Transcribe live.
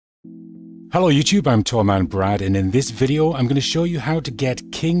Hello YouTube, I'm Tallman Brad, and in this video I'm going to show you how to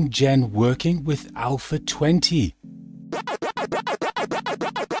get KinGen working with Alpha20.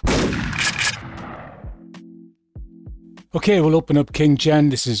 Okay, we'll open up KinGen.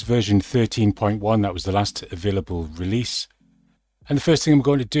 This is version 13.1, that was the last available release. And the first thing I'm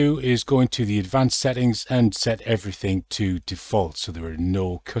going to do is go into the advanced settings and set everything to default, so there are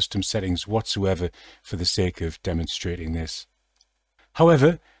no custom settings whatsoever for the sake of demonstrating this.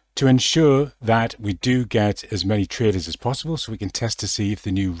 However, to ensure that we do get as many traders as possible, so we can test to see if the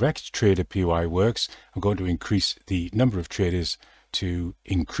new Rect Trader POI works, I'm going to increase the number of traders to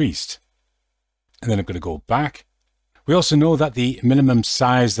increased. And then I'm going to go back. We also know that the minimum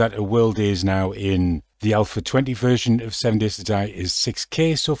size that a world is now in the Alpha20 version of 7 Days to Die is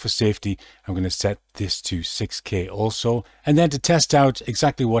 6K. So for safety, I'm going to set this to 6K also. And then to test out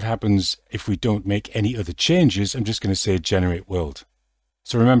exactly what happens if we don't make any other changes, I'm just going to say generate world.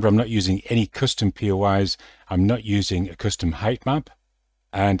 So remember, I'm not using any custom POIs, I'm not using a custom height map,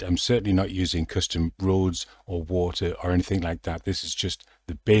 and I'm certainly not using custom roads or water or anything like that. This is just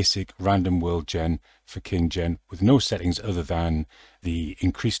the basic random world gen for KinGen with no settings other than the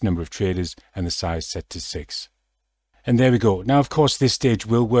increased number of traders and the size set to 6. And there we go. Now, of course, this stage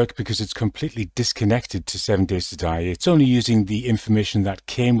will work because it's completely disconnected to 7 Days to Die. It's only using the information that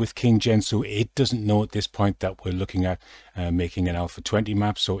came with KinGen, so it doesn't know at this point that we're looking at making an Alpha20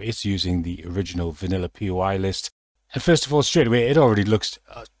 map. So it's using the original vanilla POI list. And first of all, straight away, it already looks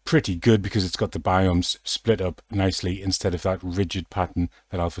pretty good because it's got the biomes split up nicely instead of that rigid pattern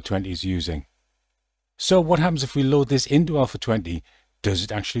that Alpha20 is using. So what happens if we load this into Alpha20? Does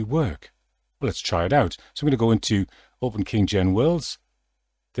it actually work? Well, let's try it out. So I'm going to go into Open KinGen Worlds.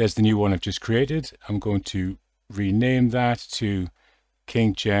 There's the new one I've just created. I'm going to rename that to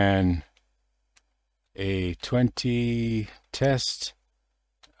KinGen A20 test.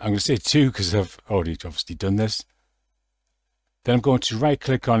 I'm going to say 2 because I've already obviously done this. Then I'm going to right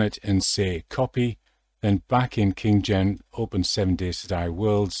click on it and say copy. Then back in KinGen, open 7 Days to Die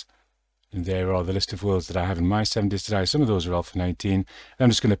Worlds. And there are the list of worlds that I have in my 7 Days to Die. Some of those are Alpha19. And I'm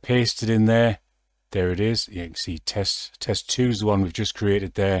just going to paste it in there. There it is. You can see test 2 is the one we've just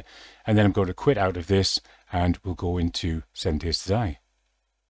created there. And then I'm going to quit out of this and we'll go into 7 Days to Die.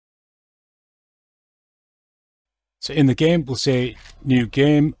 So in the game, we'll say new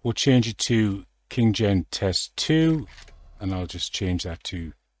game. We'll change it to KinGen test 2. And I'll just change that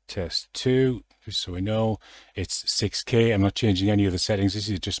to test 2. Just so we know it's 6K. I'm not changing any other settings. This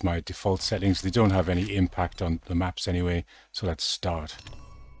is just my default settings. They don't have any impact on the maps anyway. So let's start.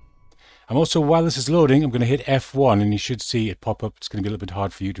 And also, while this is loading, I'm going to hit F1 and you should see it pop up. It's going to be a little bit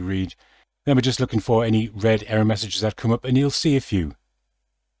hard for you to read. Then we're just looking for any red error messages that come up, and you'll see a few.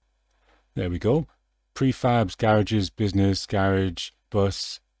 There we go. Prefabs, garages, business, garage,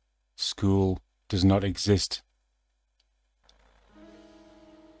 bus, school does not exist.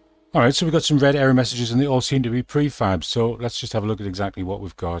 All right, so we've got some red error messages and they all seem to be prefabs. So let's just have a look at exactly what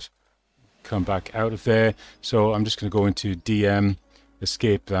we've got. Come back out of there. So I'm just going to go into DM,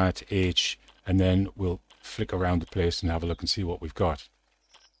 escape that H, and then we'll flick around the place and have a look and see what we've got.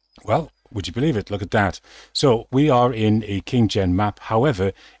 Well, would you believe it? Look at that. So we are in a KinGen map.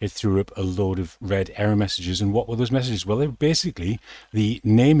 However, it threw up a load of red error messages. And what were those messages? Well, they're basically the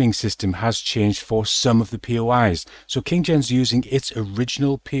naming system has changed for some of the POIs. So KinGen's using its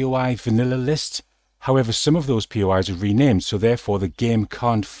original POI vanilla list. However, some of those POIs are renamed. So therefore, the game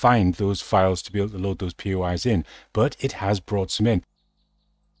can't find those files to be able to load those POIs in. But it has brought some in.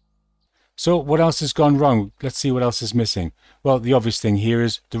 So what else has gone wrong? Let's see what else is missing. Well, the obvious thing here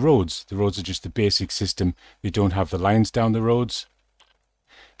is the roads. The roads are just the basic system. They don't have the lines down the roads.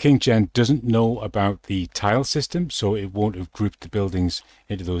 KinGen doesn't know about the tile system, so it won't have grouped the buildings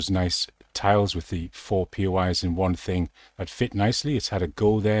into those nice tiles with the 4 POIs in one thing that fit nicely. It's had a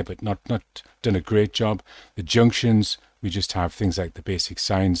go there, but not done a great job. The junctions, we just have things like the basic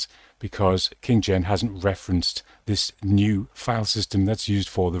signs because KinGen hasn't referenced this new file system that's used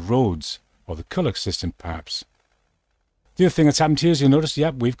for the roads, or the colour system perhaps. The other thing that's happened here is you'll notice,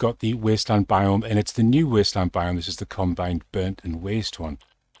 yep, we've got the Wasteland Biome, and it's the new Wasteland Biome. This is the combined burnt and waste one.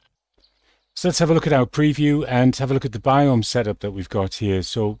 So let's have a look at our preview and have a look at the biome setup that we've got here.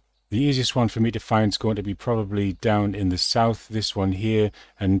 So the easiest one for me to find is going to be probably down in the south, this one here,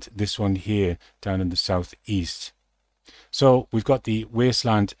 and this one here down in the southeast. So we've got the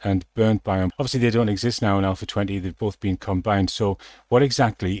Wasteland and Burnt biome. Obviously they don't exist now in Alpha20, they've both been combined. So what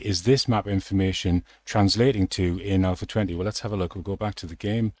exactly is this map information translating to in Alpha20? Well, let's have a look. We'll go back to the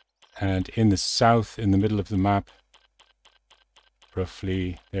game. And in the south, in the middle of the map,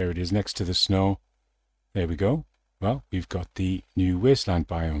 roughly, there it is, next to the snow. There we go. Well, we've got the new Wasteland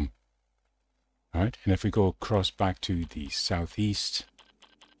biome. All right, and if we go across back to the southeast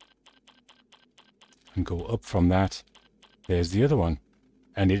and go up from that, there's the other one.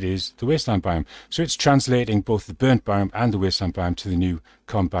 And it is the Wasteland Biome. So it's translating both the burnt biome and the Wasteland Biome to the new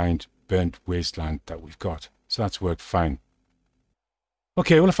combined burnt wasteland that we've got. So that's worked fine.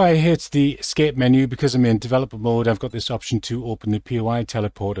 Okay, well, if I hit the escape menu, because I'm in developer mode, I've got this option to open the Poi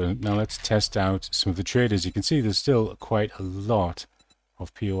Teleporter. Now let's test out some of the traders. You can see there's still quite a lot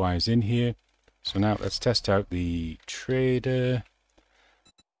of POIs in here. So now let's test out the trader.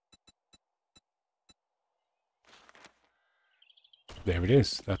 There it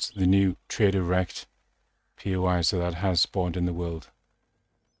is. That's the new trader wrecked POI, so that has spawned in the world.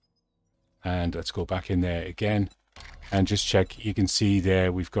 And let's go back in there again and just check. You can see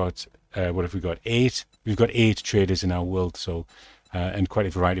there we've got, what have we got? 8. We've got 8 traders in our world, so and quite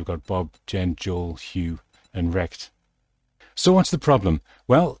a variety. We've got Bob, Jen, Joel, Hugh, and Wrecked. So what's the problem?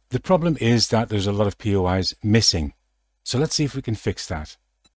 Well, the problem is that there's a lot of POIs missing. So let's see if we can fix that.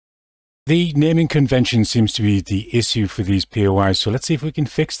 The naming convention seems to be the issue for these POIs, so let's see if we can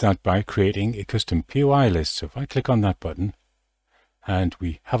fix that by creating a custom POI list. So if I click on that button and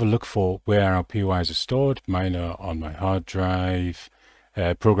we have a look for where our POIs are stored, mine are on my hard drive,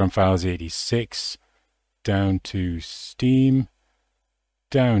 program files 86, down to Steam,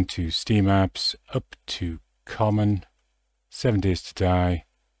 down to Steam apps, up to common, 7 Days to Die,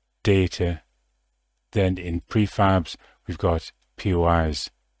 data, then in prefabs we've got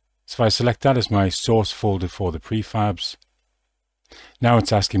POIs. So if I select that as my source folder for the prefabs, now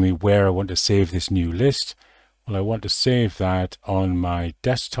it's asking me where I want to save this new list. Well, I want to save that on my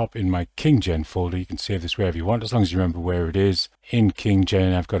desktop in my KingGen folder. You can save this wherever you want, as long as you remember where it is. In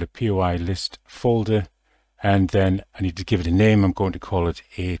KingGen, I've got a POI list folder, and then I need to give it a name. I'm going to call it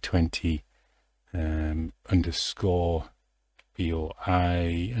A20 underscore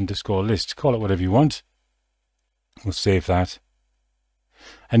POI underscore list. Call it whatever you want. We'll save that.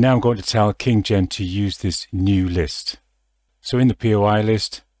 And now I'm going to tell KingGen to use this new list. So in the POI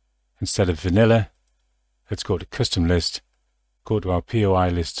list, instead of vanilla, let's go to custom list, go to our POI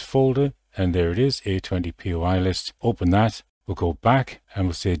list folder, and there it is, A20 POI list. Open that, we'll go back and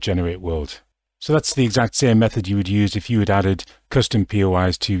we'll say generate world. So that's the exact same method you would use if you had added custom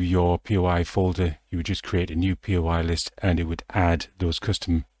POIs to your POI folder. You would just create a new POI list and it would add those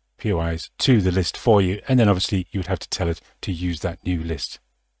custom POIs to the list for you, and then obviously you would have to tell it to use that new list.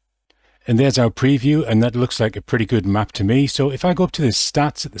 And there's our preview, and that looks like a pretty good map to me. So if I go up to the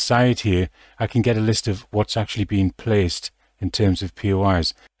stats at the side here, I can get a list of what's actually being placed in terms of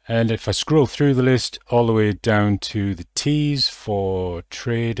POIs. And if I scroll through the list all the way down to the T's for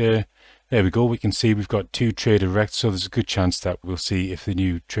trader, there we go. We can see we've got 2 trader wrecked, so there's a good chance that we'll see if the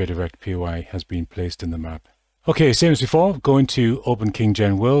new trader wrecked POI has been placed in the map. Okay, same as before, going to open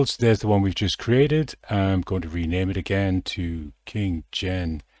KingGen Worlds. There's the one we've just created. I'm going to rename it again to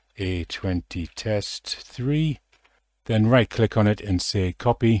KingGen A20 Test 3. Then right click on it and say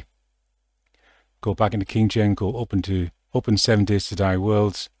copy. Go back into KingGen, go open 7 Days to Die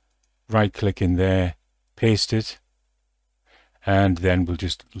Worlds. Right click in there, paste it, and then we'll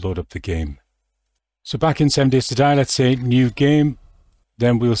just load up the game. So back in 7 Days to Die, let's say new game.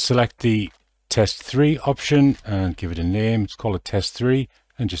 Then we'll select the Test 3 option and give it a name. Let's call it Test 3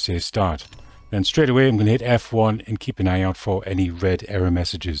 and just say start. Then straight away I'm going to hit F1 and keep an eye out for any red error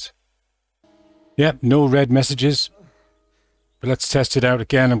messages. Yep, no red messages. But let's test it out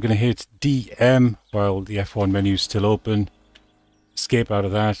again. I'm going to hit DM while the F1 menu is still open. Escape out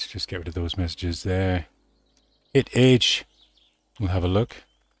of that. Just get rid of those messages there. Hit H. We'll have a look.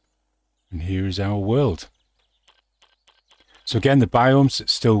 And here is our world. So again, the biome's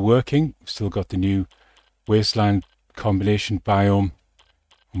still working. We've still got the new Wasteland combination biome.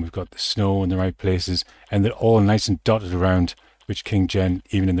 And we've got the snow in the right places. And they're all nice and dotted around, which KingGen,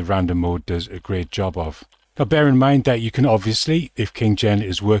 even in the random mode, does a great job of. Now bear in mind that you can obviously, if KingGen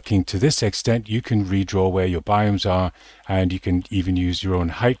is working to this extent, you can redraw where your biomes are, and you can even use your own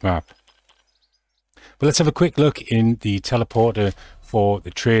height map. But let's have a quick look in the teleporter for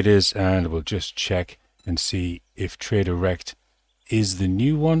the traders, and we'll just check and see if Trader Wrecked is the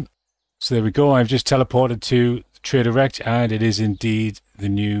new one. So there we go. I've just teleported to Trader Wrecked, and it is indeed the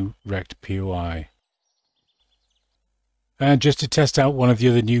new Wrecked POI. And just to test out one of the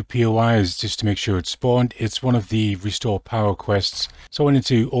other new POIs, just to make sure it's spawned, it's one of the Restore Power quests. So I went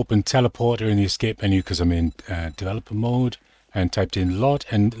into Open Teleporter in the escape menu because I'm in developer mode, and typed in lot,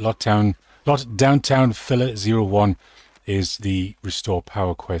 and lot downtown filler 01 is the Restore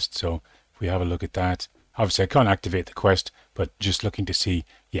Power quest. So if we have a look at that, obviously I can't activate the quest, but just looking to see,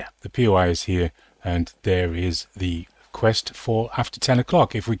 yeah, the POI is here, and there is the quest for after 10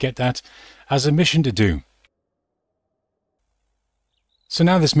 o'clock if we get that as a mission to do. So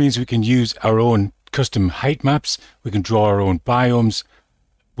now this means we can use our own custom height maps, we can draw our own biomes,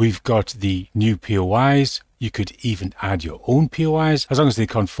 we've got the new POIs, you could even add your own POIs as long as they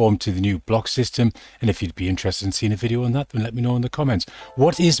conform to the new block system. And if you'd be interested in seeing a video on that, then let me know in the comments.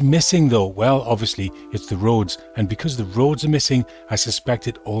 What is missing though? Well, obviously it's the roads, and because the roads are missing, I suspect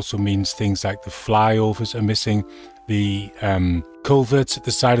it also means things like the flyovers are missing, the culverts at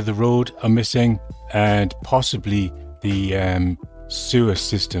the side of the road are missing, and possibly the sewer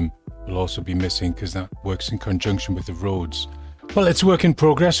system will also be missing because that works in conjunction with the roads. Well, it's work in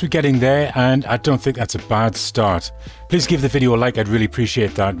progress, we're getting there, and I don't think that's a bad start. Please give the video a like, I'd really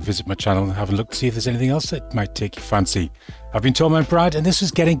appreciate that. Visit my channel and have a look to see if there's anything else that might take your fancy. I've been Tallman Brad, and this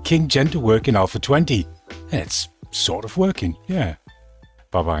is getting KinGen to work in Alpha 20. And it's sort of working, yeah.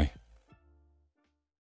 Bye-bye.